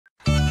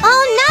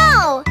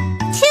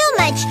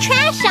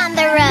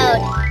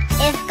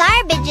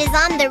garbage is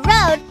on the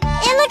road,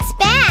 it looks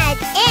bad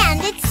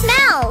and it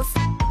smells.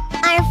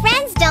 Our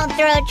friends don't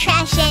throw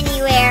trash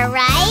anywhere,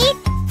 right?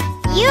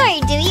 You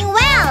are doing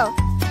well.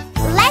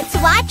 Let's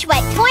watch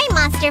what Toy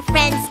Monster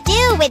friends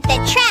do with the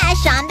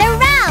trash on the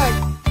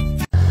road.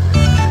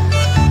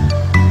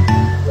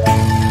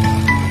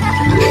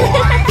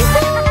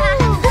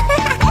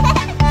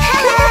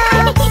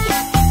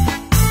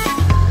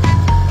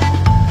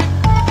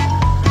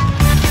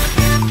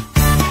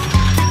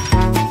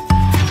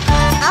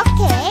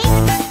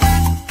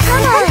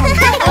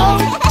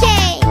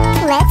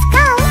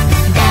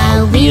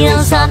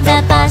 Wheels on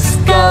the bus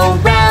go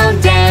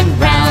round and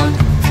round,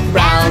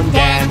 round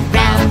and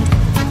round,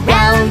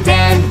 round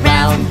and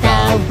round.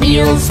 The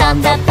wheels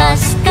on the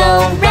bus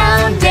go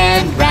round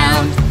and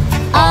round,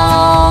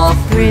 all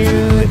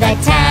through the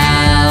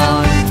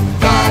town.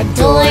 The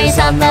doors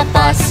on the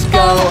bus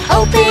go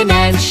open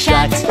and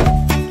shut,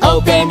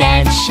 open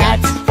and shut,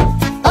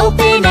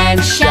 open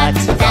and shut.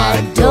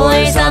 The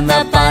doors on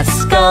the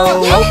bus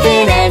go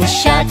open and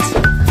shut,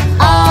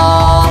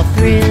 all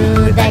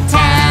through the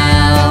town.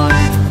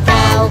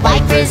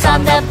 Wipers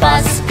on the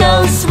bus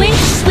go swish,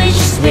 swish,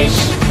 swish,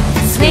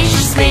 swish,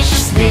 swish,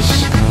 swish,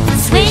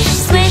 swish,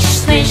 swish,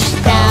 swish.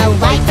 The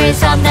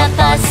wipers on the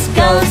bus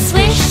go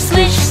swish,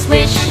 swish,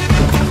 swish,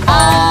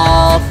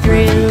 all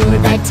through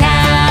the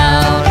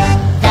town.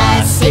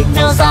 The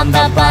signals on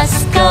the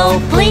bus go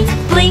blink,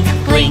 blink,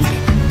 blink,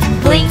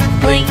 blink,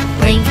 blink,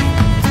 blink,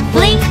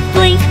 blink,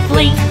 blink,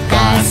 blink.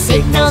 The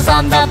signals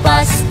on the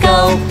bus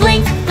go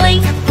blink,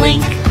 blink,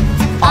 blink,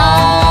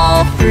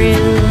 all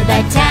through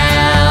the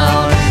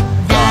town.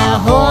 The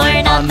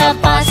horn on the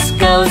bus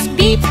goes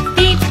beep,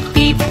 beep,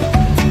 beep,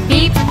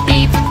 beep,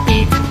 beep,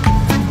 beep,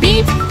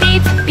 beep,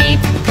 beep,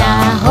 beep. The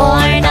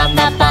horn on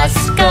the bus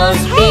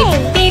goes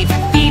beep, beep,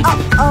 beep,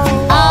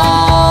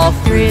 all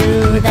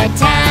through the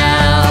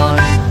town.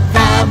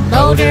 The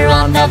motor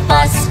on the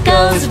bus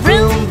goes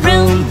vroom,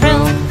 vroom,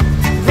 vroom,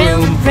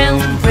 vroom,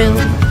 vroom, vroom,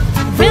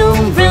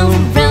 vroom,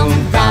 vroom,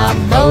 vroom. The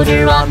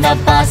motor on the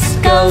bus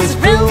goes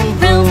vroom,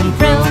 vroom,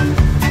 vroom,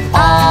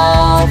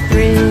 all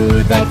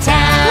through the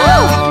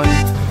town.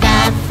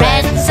 The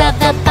friends of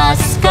the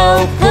bus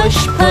go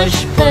push,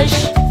 push,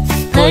 push,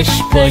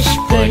 push, push,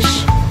 push,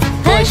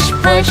 push,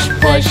 push,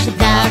 push.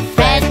 The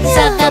friends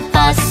of the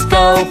bus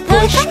go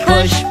push,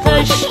 push,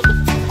 push,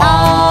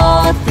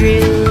 all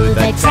through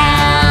the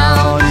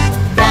town.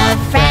 The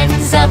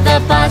friends of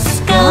the bus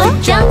go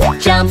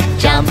jump, jump,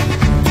 jump,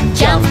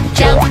 jump,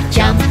 jump,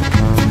 jump,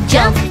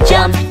 jump,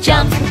 jump,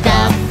 jump.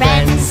 The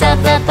friends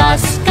of the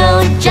bus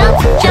go jump,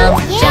 jump,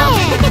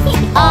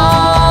 jump,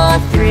 all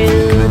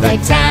through the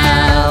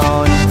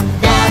town.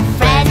 The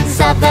friends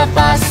of the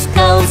bus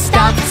go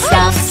stop,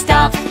 stop,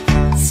 stop,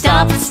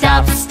 stop,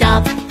 stop,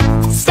 stop,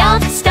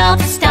 stop, stop,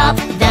 stop.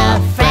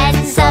 The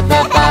friends of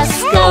the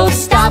bus go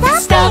stop,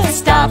 stop,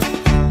 stop,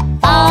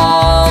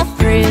 all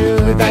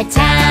through the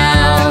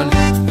town.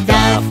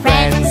 The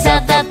friends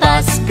of the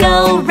bus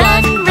go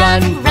run,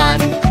 run, run,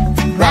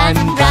 run,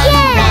 run,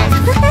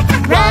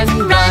 run,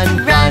 run,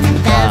 run, run.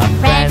 The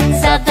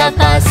friends of the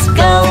bus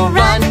go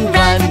run,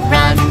 run,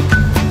 run,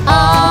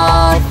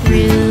 all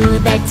through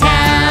the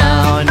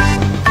town.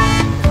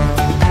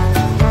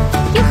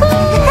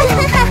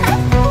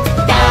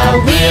 The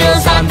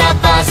wheels on the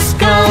bus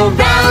go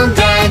round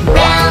and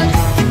round,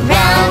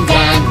 round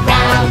and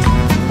round,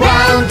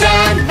 round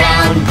and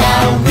round. The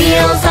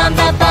wheels on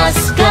the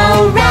bus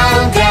go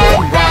round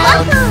and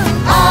round,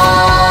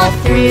 all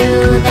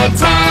through the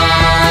town.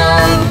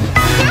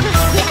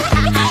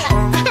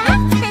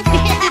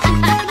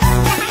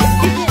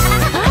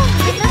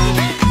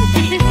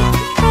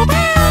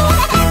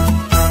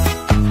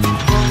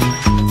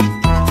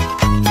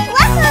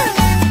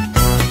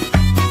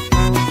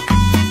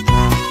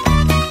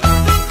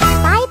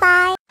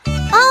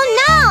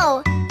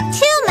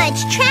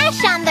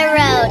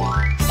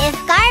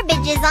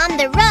 On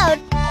the road,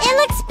 it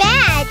looks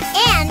bad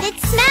and it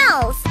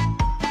smells.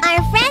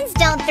 Our friends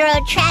don't throw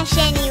trash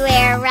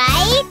anywhere,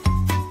 right?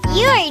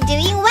 You are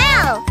doing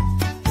well.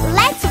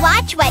 Let's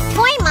watch what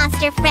Toy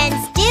Monster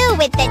friends do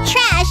with the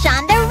trash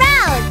on the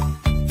road.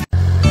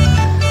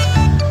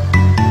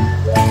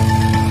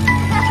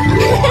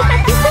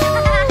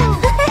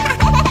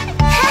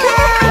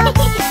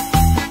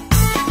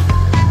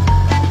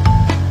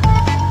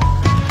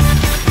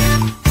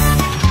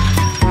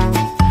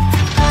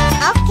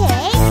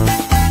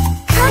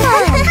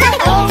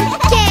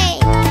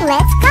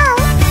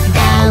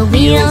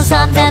 Wheels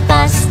on the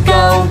bus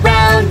go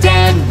round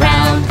and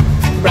round,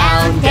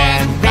 round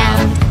and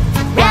round,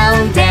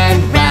 round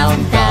and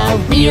round. The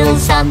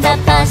wheels on the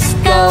bus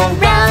go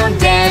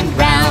round and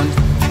round,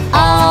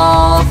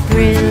 all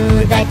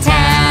through the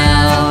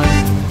town.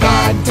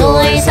 The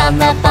doors on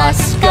the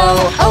bus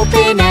go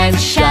open and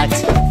shut,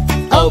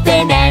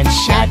 open and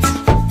shut,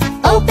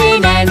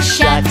 open and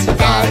shut.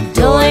 The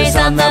doors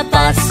on the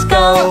bus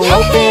go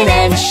open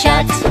and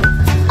shut,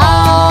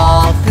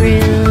 all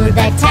through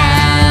the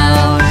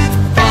town.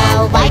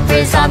 The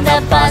wipers on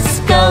the bus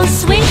go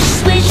swish,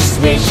 swish,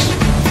 swish,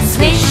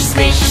 swish,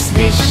 swish,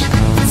 swish,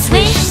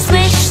 swish,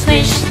 swish, swish.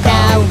 swish.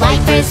 The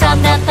wipers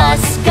on the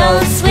bus go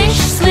swish,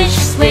 swish,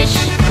 swish.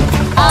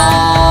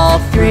 All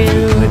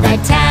through the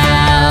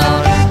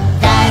town.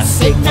 The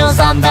signals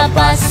on the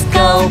bus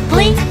go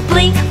blink,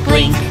 blink,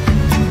 blink.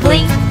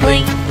 Blink,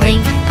 blink,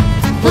 blink.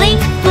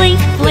 Blink, blink,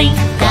 blink.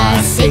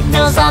 The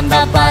signals on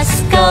the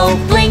bus go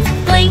blink,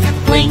 blink,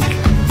 blink.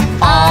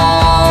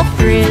 All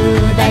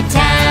through the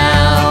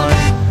town.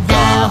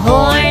 The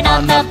horn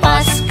on the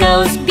bus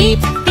goes beep,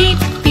 beep,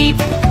 beep.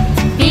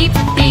 Beep,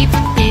 beep,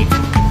 beep.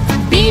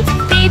 Beep,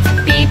 beep,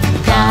 beep.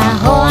 The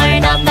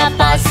horn on the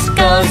bus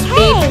goes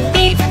beep,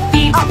 beep,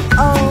 beep.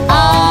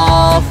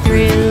 All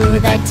through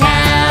the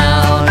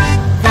town.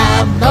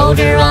 The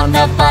motor on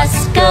the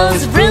bus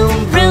goes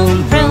vroom,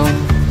 vroom, vroom.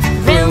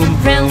 Vroom,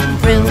 vroom,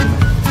 vroom.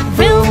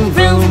 Vroom,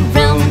 vroom,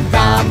 vroom.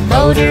 The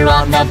motor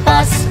on the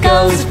bus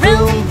goes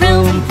vroom,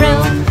 vroom,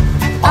 vroom.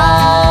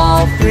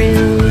 All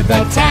through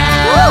the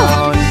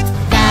town.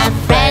 The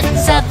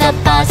friends of the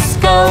bus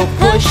go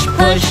push,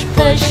 push,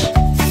 push.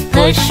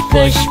 Push,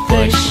 push,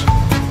 push.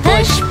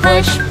 Push,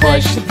 push,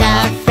 push. The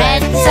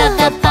friends of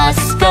the bus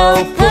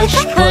go push,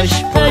 push,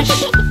 push.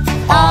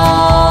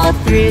 All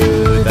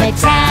through the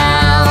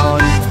town.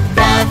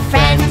 The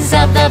friends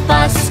of the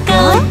bus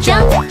go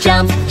jump,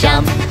 jump,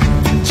 jump.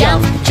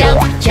 Jump,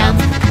 jump, jump.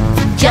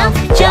 Jump,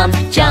 jump,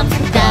 jump.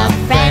 The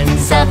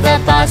friends of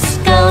the bus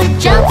go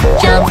jump,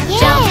 jump,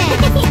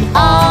 jump.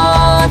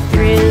 All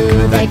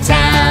through the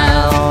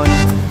town.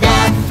 The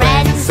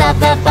friends of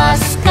the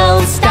bus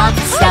go stop,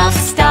 stop,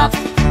 stop.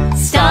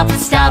 Stop,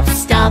 stop,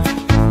 stop.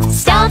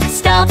 Stop,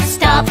 stop,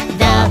 stop.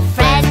 The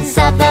friends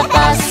of the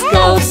bus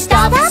go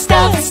stop,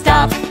 stop,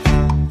 stop.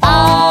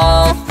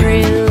 All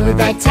through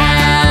the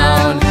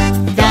town.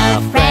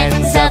 The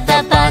friends of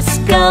the bus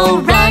go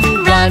run,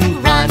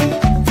 run, run.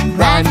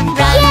 Run,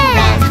 run,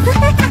 run.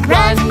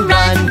 Run,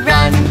 run,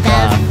 run. The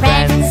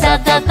friends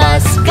of the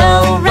bus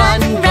go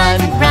run,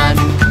 run, run.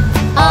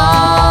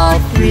 All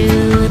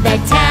through the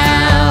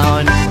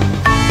town.